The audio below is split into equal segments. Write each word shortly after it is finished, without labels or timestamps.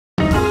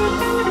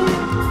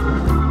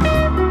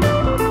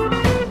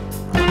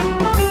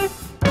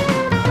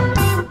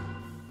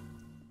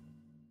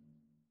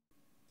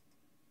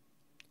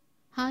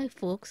Hi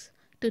folks,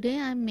 today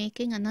I'm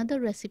making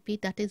another recipe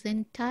that is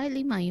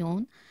entirely my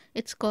own.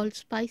 It's called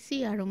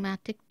Spicy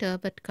Aromatic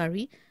Turbot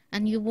Curry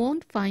and you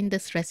won't find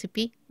this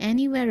recipe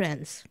anywhere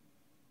else.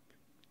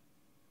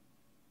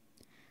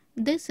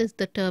 This is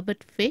the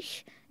turbot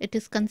fish. It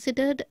is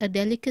considered a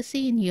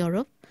delicacy in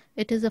Europe.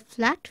 It is a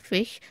flat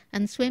fish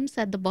and swims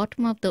at the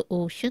bottom of the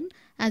ocean.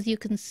 As you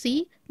can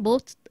see,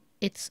 both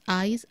its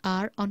eyes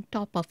are on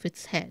top of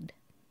its head.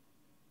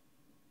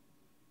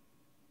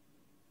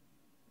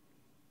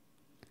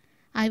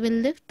 I will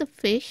lift the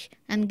fish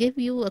and give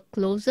you a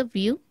closer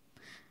view.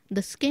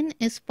 The skin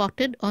is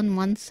spotted on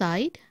one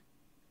side,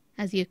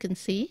 as you can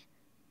see,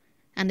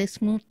 and is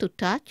smooth to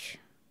touch,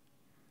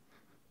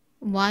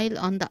 while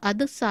on the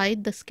other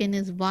side the skin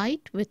is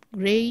white with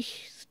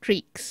grayish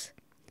streaks.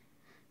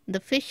 The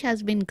fish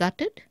has been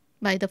gutted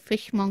by the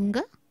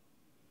fishmonger.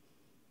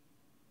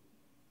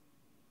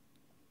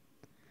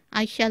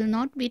 I shall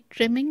not be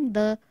trimming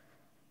the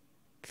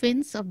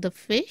fins of the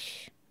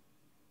fish,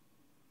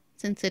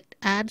 since it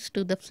adds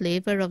to the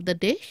flavor of the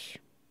dish.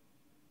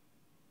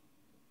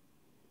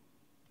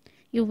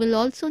 You will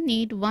also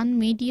need 1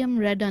 medium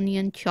red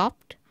onion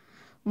chopped,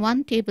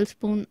 1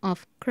 tablespoon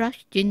of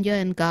crushed ginger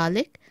and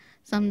garlic,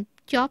 some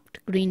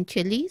chopped green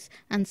chilies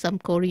and some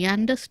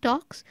coriander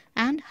stalks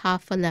and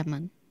half a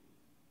lemon.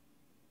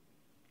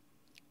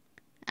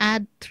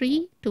 Add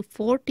 3 to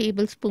 4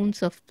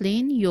 tablespoons of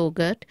plain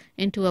yogurt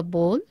into a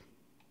bowl.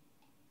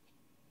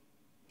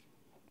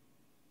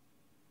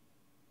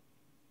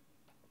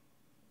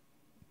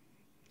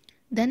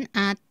 Then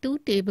add 2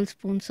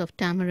 tablespoons of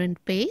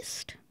tamarind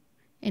paste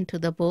into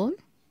the bowl.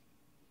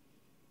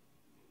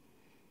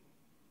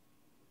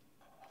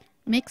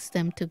 Mix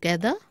them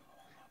together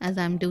as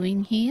I'm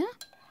doing here.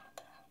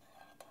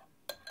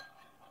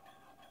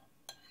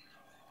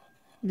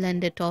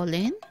 Blend it all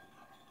in.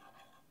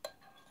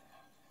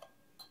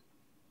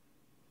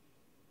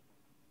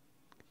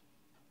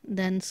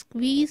 Then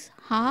squeeze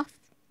half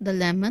the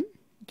lemon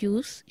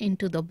juice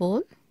into the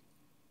bowl.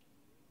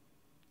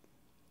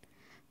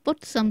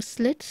 Put some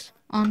slits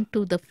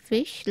onto the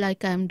fish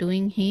like I'm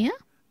doing here.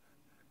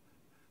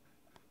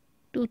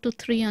 2 to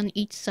 3 on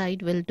each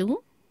side will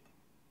do.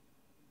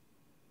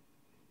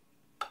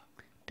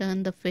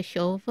 Turn the fish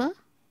over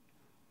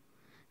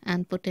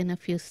and put in a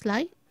few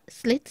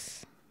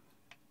slits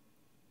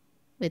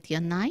with your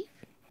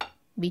knife.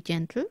 Be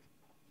gentle.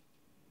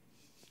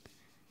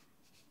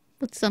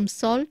 Put some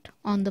salt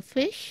on the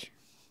fish.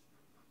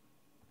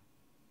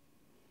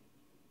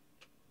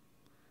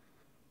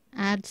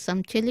 Add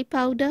some chili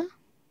powder,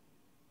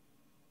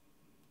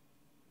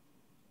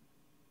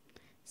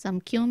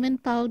 some cumin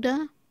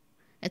powder.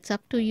 It's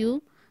up to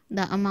you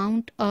the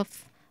amount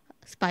of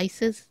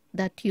spices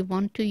that you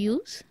want to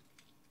use.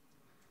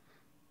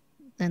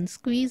 Then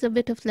squeeze a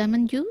bit of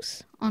lemon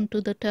juice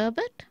onto the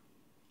turbot,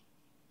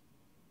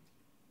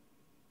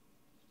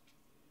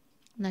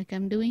 like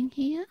I'm doing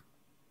here.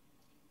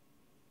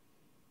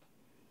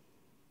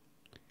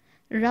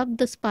 Rub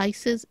the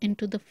spices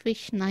into the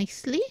fish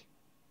nicely.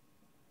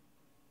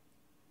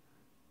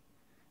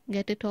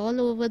 Get it all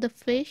over the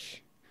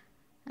fish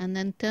and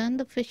then turn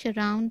the fish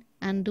around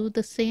and do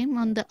the same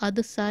on the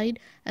other side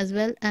as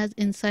well as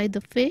inside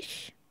the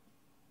fish.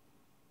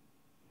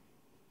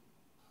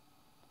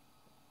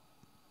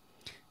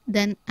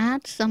 Then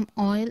add some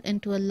oil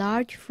into a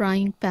large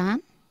frying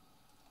pan.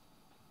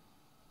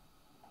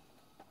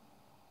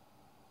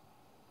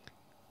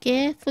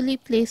 Carefully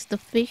place the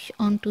fish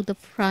onto the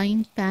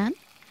frying pan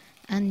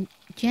and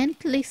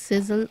gently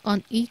sizzle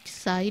on each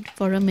side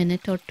for a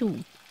minute or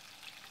 2.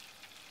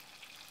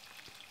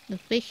 The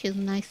fish is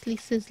nicely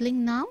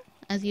sizzling now,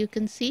 as you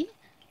can see.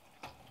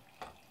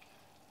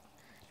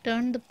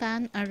 Turn the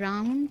pan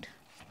around,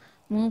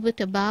 move it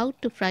about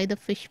to fry the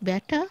fish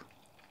better.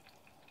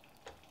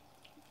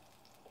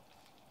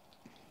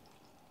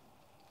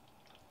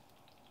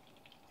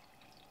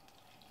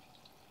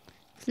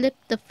 Flip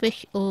the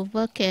fish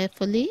over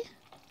carefully.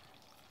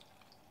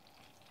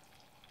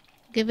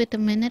 Give it a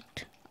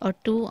minute or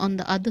 2 on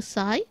the other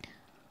side.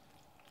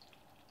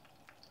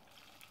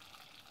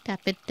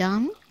 Tap it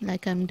down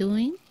like I'm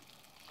doing.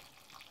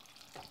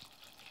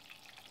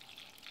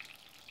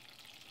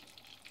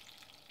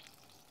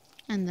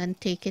 And then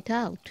take it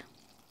out.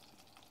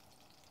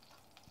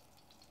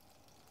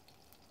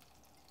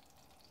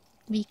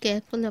 Be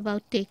careful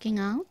about taking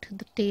out.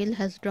 The tail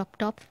has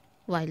dropped off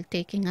while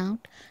taking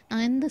out. Now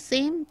in the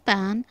same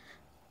pan,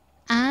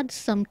 add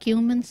some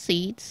cumin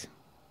seeds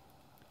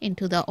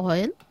into the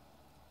oil.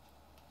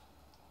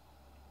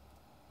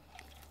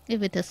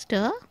 Give it a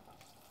stir.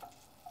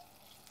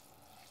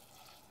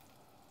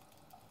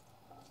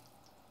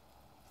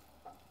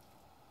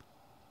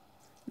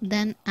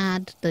 Then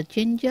add the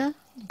ginger,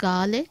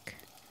 garlic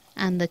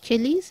and the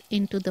chilies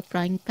into the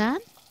frying pan.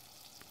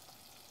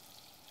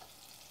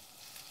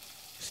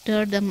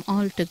 Stir them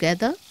all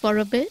together for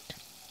a bit.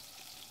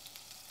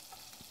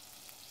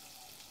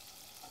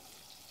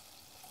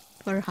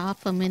 For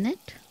half a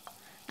minute,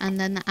 and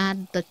then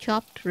add the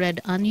chopped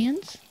red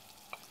onions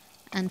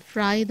and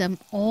fry them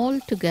all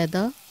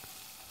together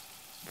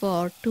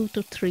for 2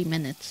 to 3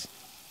 minutes.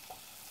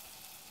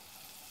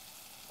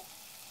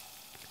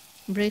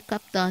 Break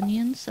up the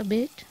onions a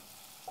bit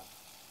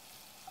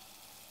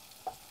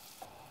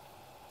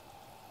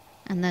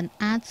and then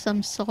add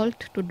some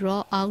salt to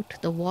draw out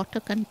the water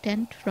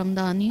content from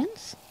the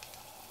onions.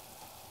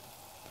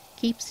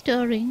 Keep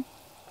stirring.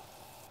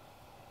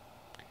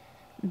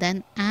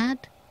 Then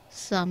add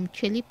some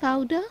chili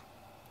powder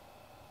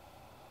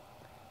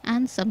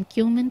and some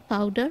cumin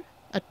powder,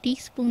 a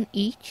teaspoon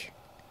each,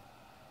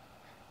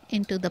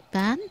 into the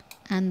pan,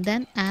 and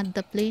then add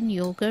the plain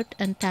yogurt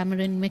and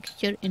tamarind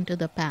mixture into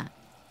the pan.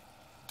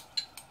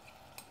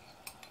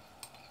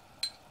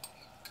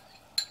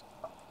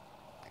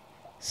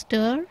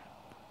 Stir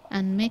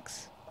and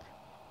mix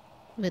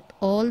with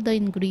all the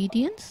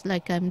ingredients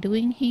like I'm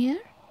doing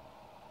here.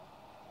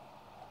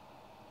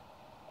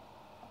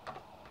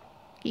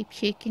 Keep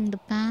shaking the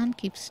pan,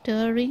 keep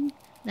stirring,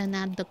 then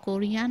add the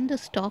coriander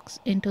stalks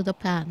into the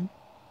pan.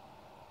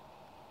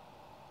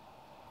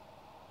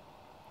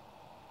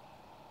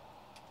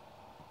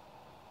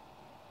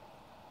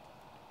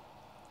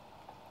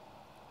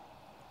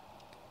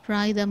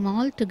 Fry them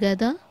all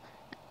together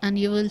and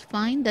you will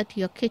find that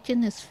your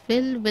kitchen is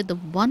filled with the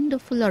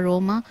wonderful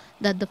aroma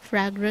that the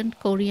fragrant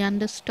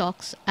coriander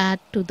stalks add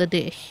to the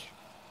dish.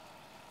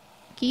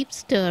 Keep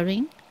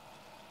stirring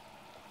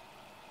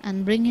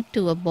and bring it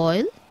to a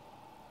boil.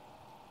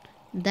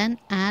 Then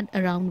add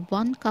around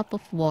 1 cup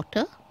of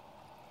water.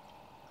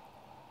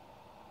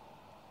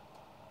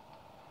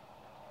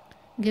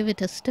 Give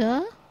it a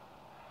stir.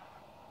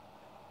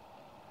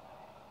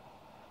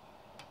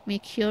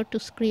 Make sure to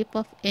scrape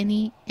off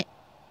any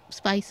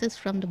spices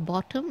from the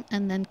bottom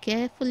and then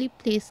carefully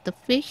place the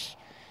fish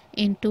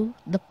into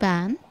the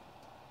pan.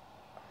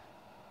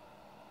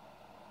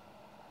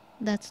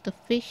 That's the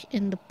fish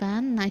in the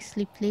pan,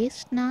 nicely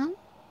placed now.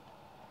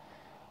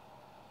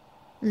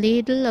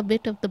 Ladle a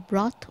bit of the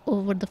broth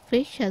over the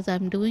fish as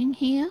I'm doing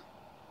here.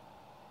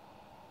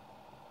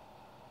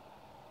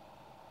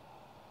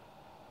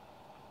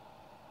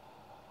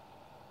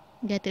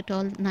 Get it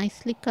all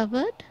nicely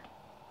covered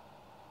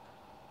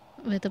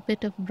with a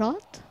bit of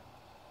broth.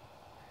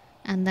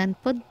 And then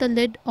put the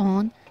lid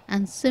on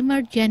and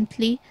simmer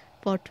gently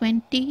for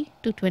 20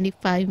 to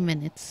 25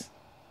 minutes.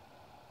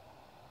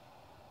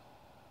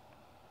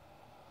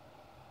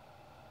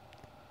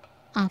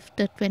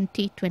 After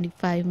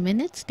 20-25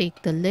 minutes,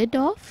 take the lid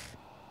off.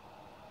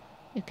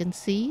 You can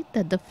see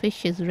that the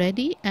fish is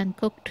ready and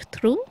cooked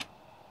through.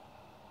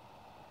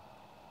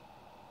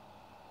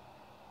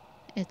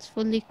 It's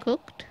fully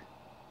cooked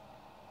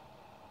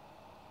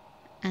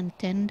and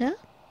tender.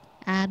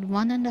 Add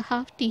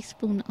 1½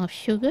 teaspoon of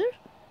sugar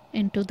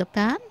into the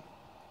pan.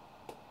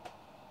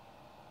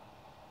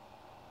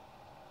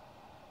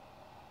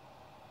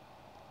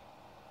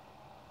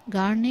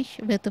 Garnish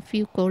with a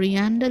few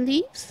coriander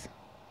leaves.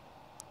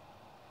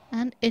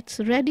 And it's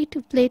ready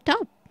to plate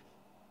up.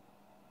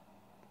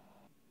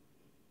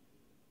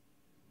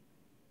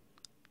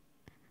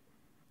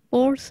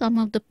 Pour some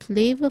of the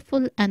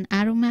flavorful and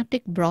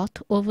aromatic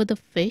broth over the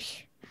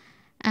fish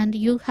and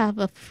you have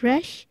a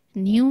fresh,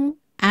 new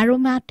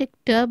aromatic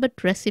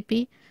turbot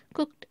recipe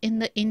cooked in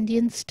the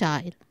Indian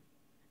style.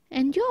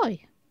 Enjoy!